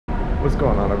What's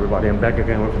going on, everybody? I'm back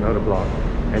again with another vlog,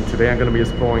 and today I'm going to be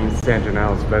exploring San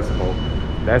Gennaro Festival.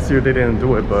 Last year they didn't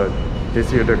do it, but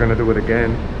this year they're going to do it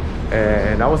again.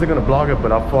 And I wasn't going to vlog it,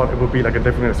 but I thought it would be like a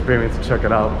different experience to check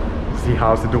it out, see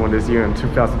how it's doing this year in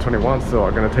 2021. So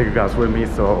I'm going to take you guys with me,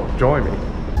 so join me.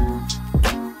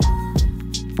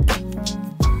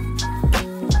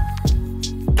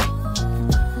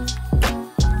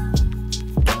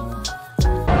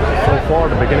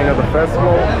 The beginning of the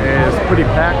festival is pretty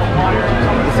packed.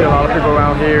 You see a lot of people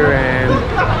around here and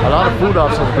a lot of food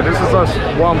options, but this is just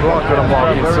one block that I'm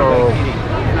walking, so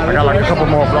I got like a couple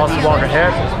more blocks to walk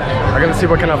ahead. I'm gonna see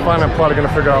what can I find. I'm probably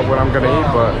gonna figure out what I'm gonna eat,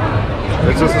 but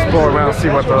let's just explore around, see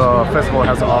what the festival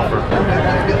has to offer.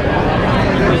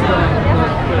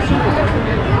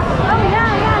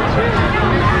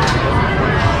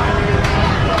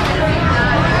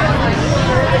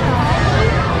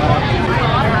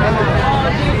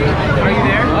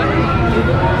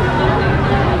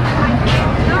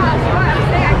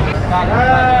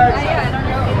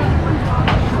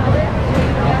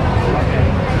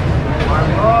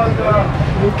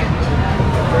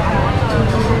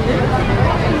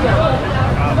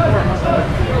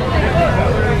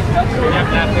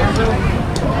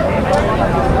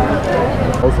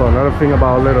 Also, another thing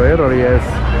about Little Italy is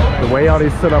the way how they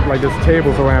set up like these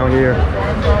tables around here.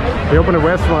 They open a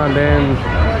restaurant, then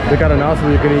they got an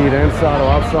option you can eat inside or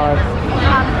outside.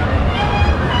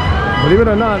 Believe it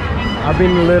or not, I've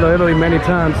been to Little Italy many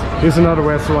times. Here's another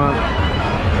restaurant,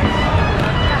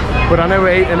 but I never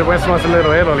ate in the restaurants in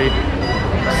Little Italy.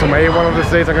 So maybe one of these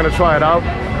days I'm gonna try it out.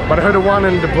 But I heard the one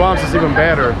in the Bronx is even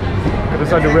better.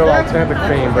 It's like the real authentic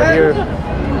thing. But here,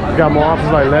 you got more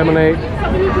options like lemonade.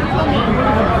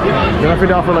 Then I think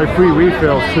they offer like free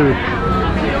refills too.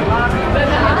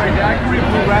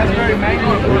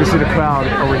 You can see the crowd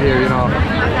over here, you know.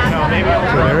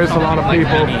 So there is a lot of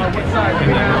people.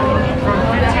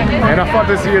 And I thought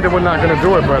this year they were not gonna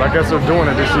do it, but I guess they're doing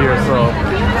it this year. So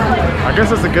I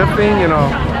guess it's a good thing, you know.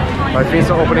 Like things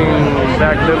are opening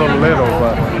back little,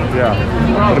 but yeah.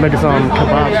 They're making some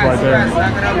kebabs right there.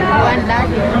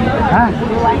 Huh?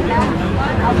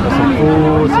 Some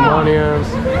food, some onions,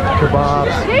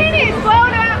 kebabs,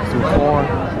 some corn.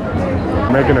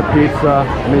 Making a pizza.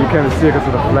 I mean, you can't see it because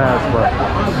of the flash, but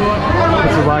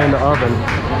it's right in the oven.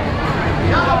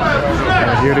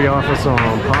 And here they offer some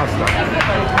pasta.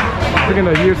 I think in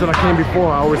the years that I came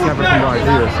before, I always have it from right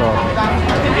here, so.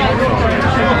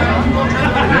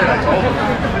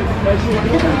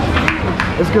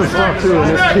 It's good stuff too,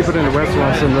 and it's cheaper than the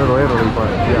restaurants in Little Italy, but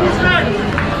yeah.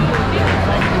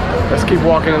 Let's keep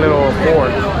walking a little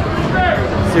forward.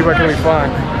 See what can we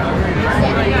find.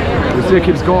 You see it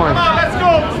keeps going. Let's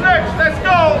go, next, let's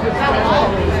go!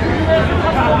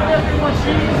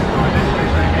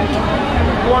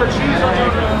 Water cheese on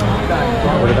here.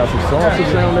 Oh, they got some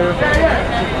sausage down there.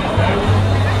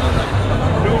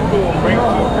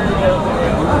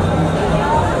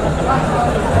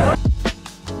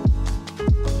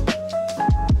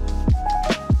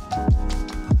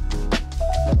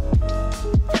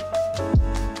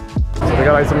 So they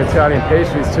got like some Italian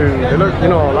pastries too. They look, you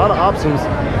know, a lot of options.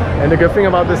 And the good thing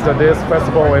about this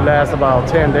festival, it lasts about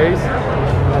 10 days.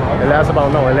 It lasts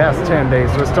 10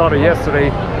 days. So it started yesterday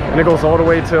and it goes all the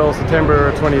way till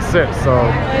September 26th. So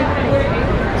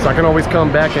I can always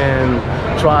come back and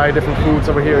try different foods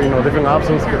over here, you know, different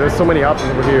options, because there's so many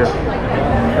options over here.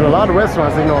 And a lot of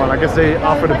restaurants, you know, and I guess they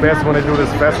offer the best when they do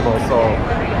this festival. So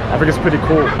I think it's pretty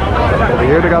cool. Over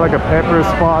here they got like a pepper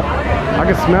spot. I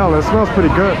can smell it. It smells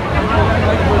pretty good.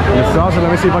 And the sauce,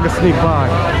 let me see if I can sneak by.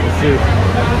 Let's see.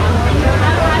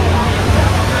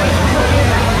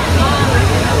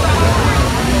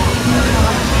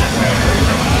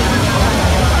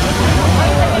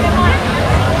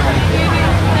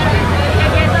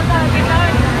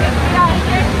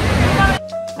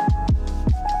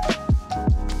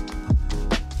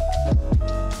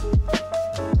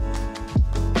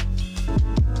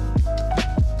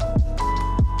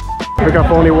 I think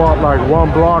I've only walked like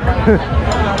one block,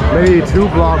 maybe 2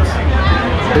 blocks.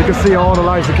 You can see all the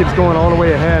lights, it keeps going all the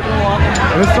way ahead.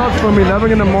 And it starts from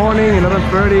 11 in the morning,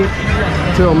 11:30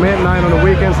 till midnight on the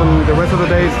weekends, and the rest of the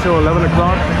days till 11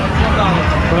 o'clock.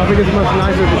 But I think it's much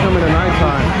nicer if you come in the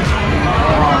nighttime.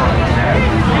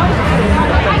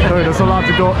 So there's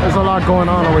a lot going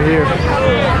on over here.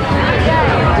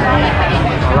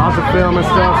 Lots of film and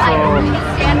stuff, so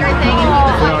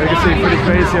you know, you can see pretty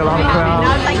crazy, a lot of crowds.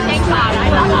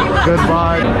 Good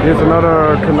vibe. Here's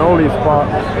another cannoli spot.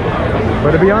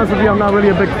 But to be honest with you, I'm not really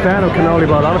a big fan of cannoli,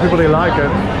 but a lot of people, they like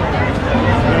it.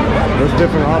 There's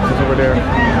different options over there. You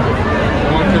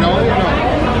want cannoli or no?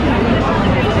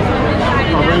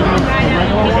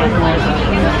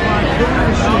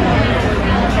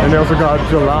 And they also got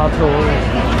gelato.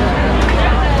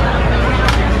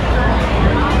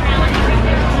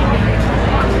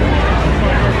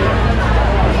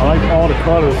 I like all the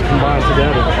colors combined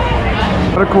together.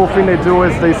 Another cool thing they do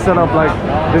is they set up like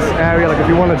this area, like if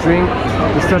you want to drink,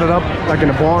 you set it up like in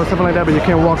a bar or something like that, but you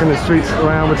can't walk in the streets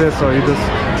around with this, so you just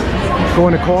go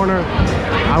in the corner.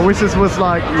 I wish this was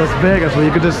like Las Vegas, where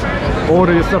you could just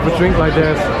order yourself a drink like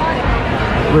this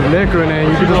with liquor, and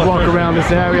then you could just walk around this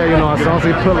area, you know, as long as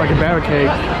they put like a barricade.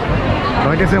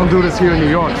 But I guess they don't do this here in New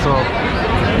York, so.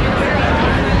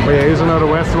 But yeah, here's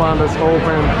another restaurant that's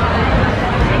open.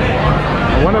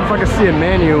 I wonder if I can see a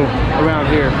menu around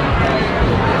here.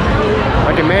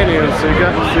 Like a menu, so you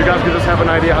guys can just have an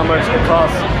idea how much it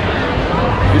costs.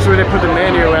 Usually they put the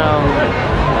menu around.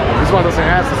 This one doesn't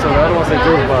have to, so the other ones they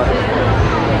do, but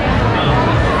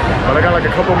I got like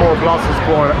a couple more blocks to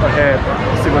explore ahead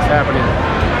to see what's happening.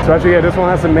 So actually, yeah, this one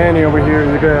has a menu over here.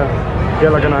 You can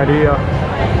get like an idea.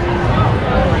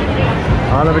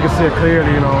 I don't know if you can see it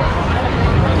clearly, you know.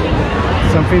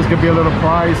 Some things could be a little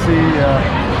pricey.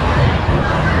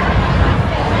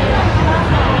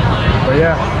 But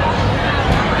yeah,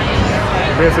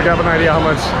 basically got an idea how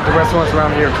much the restaurants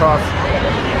around here cost,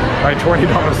 like $20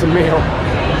 a meal.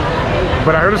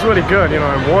 But I heard it's really good, you know,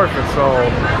 and worth it. So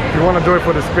if you want to do it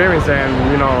for the experience and,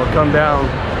 you know, come down,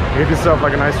 give yourself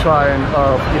like a nice try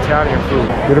of Italian food.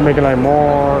 They're making like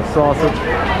more sausage.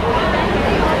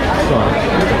 So,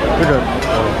 pretty good.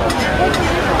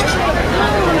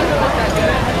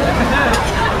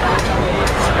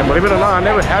 And believe it or not, I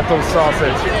never had those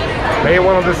sausage. Maybe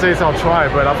one of these days I'll try,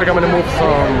 but I think I'm gonna move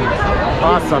some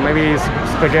pasta, maybe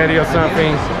spaghetti or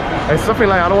something. It's something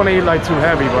like, I don't want to eat like too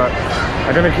heavy, but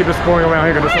I'm gonna keep exploring around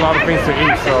here because there's a lot of things to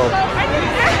eat, so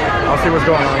I'll see what's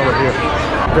going on over here.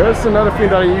 There's another thing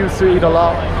that I used to eat a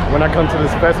lot when I come to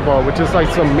this festival, which is like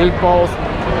some meatballs,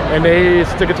 and they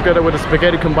stick it together with the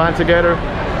spaghetti combined together.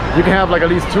 You can have like at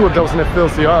least 2 of those and it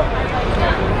fills you up.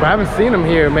 But I haven't seen them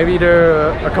here. Maybe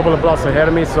they're a couple of blocks ahead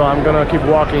of me, so I'm gonna keep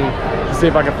walking to see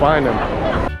if I can find them.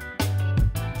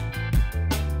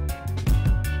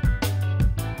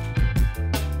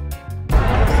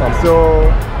 So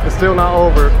it's still not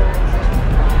over.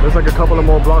 There's like a couple of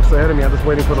more blocks ahead of me. I'm just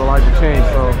waiting for the light to change.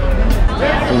 So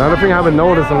another thing I haven't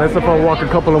noticed, unless if I walk a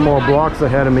couple of more blocks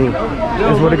ahead of me,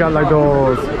 is where they got like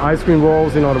those ice cream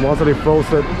rolls, you know, the ones that they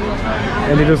froze it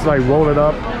and they just like roll it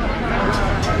up.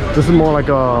 This is more like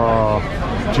a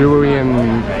jewelry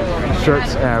and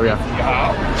shirts area.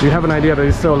 So you have an idea that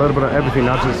they sell a little bit of everything,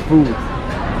 not just food.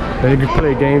 Then you can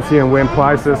play games here and win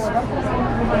prizes.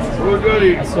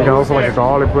 You got also like a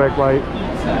garlic bread right.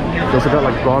 You also got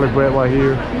like garlic bread right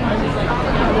here.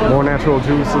 More natural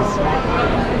juices.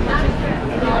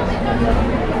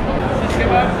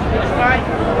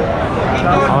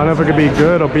 I don't know if it could be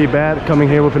good or be bad coming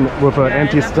here with an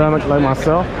empty stomach like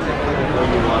myself.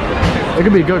 It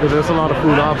could be good because there's a lot of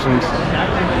food options.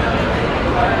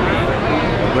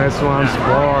 Restaurants,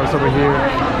 bars over here.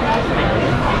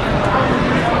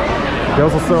 They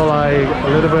also sell like a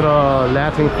little bit of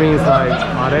Latin things like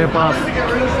arepas.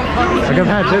 Like I've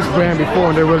had this brand before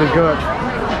and they're really good.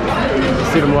 You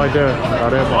see them right there,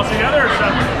 arepas.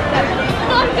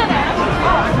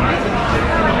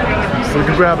 So you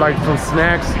can grab like from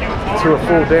snacks to a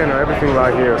full dinner, everything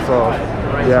right here. So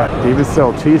yeah, they even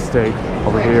sell cheesesteak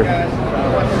over here.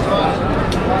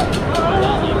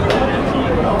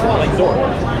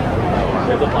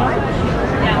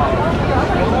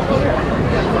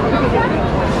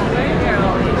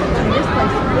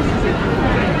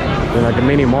 Then like a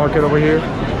mini market over here.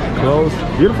 Clothes,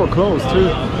 beautiful clothes too.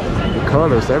 The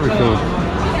colors, everything.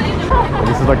 And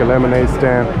this is like a lemonade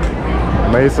stand.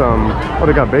 Made some, oh,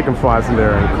 they got bacon fries in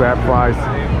there and crab fries.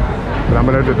 But I'm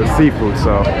gonna do the seafood,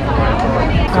 so I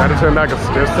had to turn back.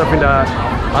 There's something that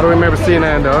I don't remember seeing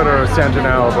that in the other San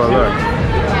Gennaro, but look.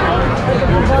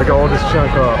 Look at all this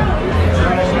chunk of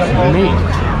meat.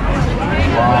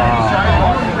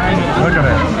 Wow. Look at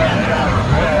it.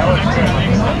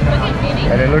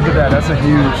 And then look at that, that's a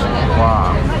huge,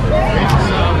 wow.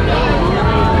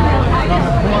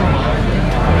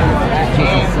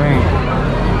 Just insane.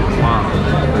 Wow.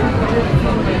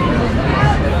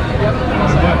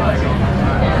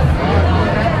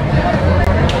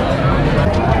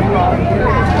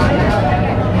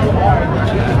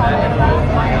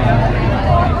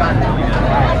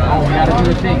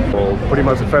 Pretty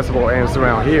much the festival ends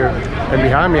around here, and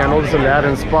behind me I noticed a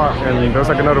Latin spot, and there's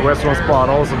like another restaurant spot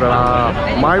also that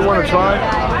I might want to try,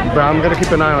 but I'm gonna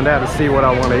keep an eye on that to see what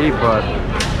I want to eat. But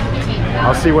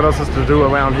I'll see what else is to do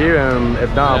around here, and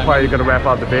if not, I'm probably gonna wrap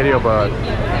up the video. But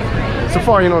so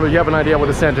far, you know, you have an idea what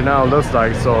the San Gennaro looks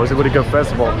like, so it's a really good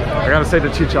festival. I gotta say the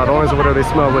chicharrones over there, they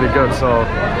smell really good, so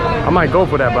I might go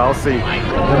for that, but I'll see.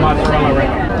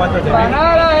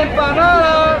 Empanada,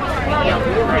 empanada.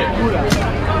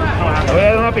 Le voy a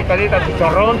dar una picadita,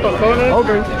 chicharrón, tostones,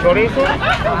 Okay. chorizo.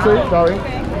 Sí, está bien.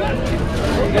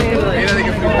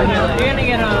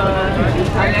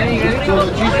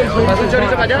 ¿Más un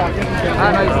chorizo para allá?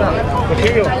 Ah, no, ahí está.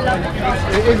 Cuchillo.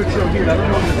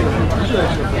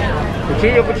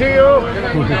 Cuchillo, cuchillo.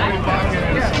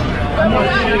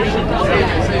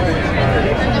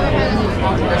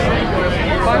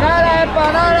 Empanada,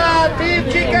 empanada, beef,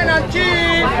 chicken and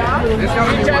cheese.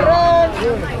 Chicharrón.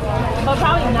 But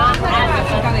probably not.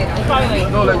 It's probably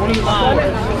like, No, like one of the smaller.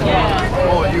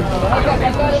 yeah. Oh, you.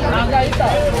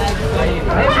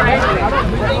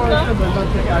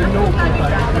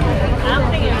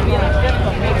 I'm thinking it'd be like this,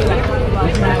 but maybe like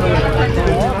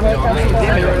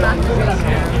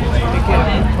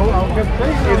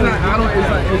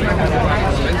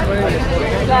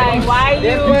why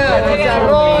you?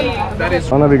 That is. I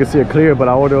don't know if you can see it clear, but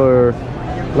I order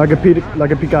like a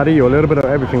picadillo, a little bit of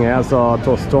everything. It has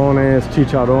tostones,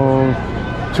 chicharrón,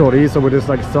 chorizo with this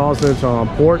like sausage,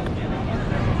 pork.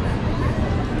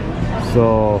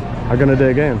 So I'm gonna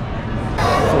dig in.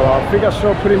 So I think I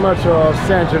showed pretty much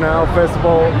San Gennaro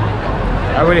Festival.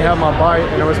 I already had my bite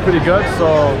and it was pretty good. So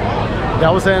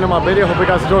that was the end of my video. Hope you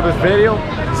guys enjoyed this video.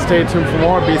 Stay tuned for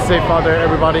more. Be safe out there,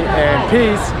 everybody, and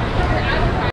peace.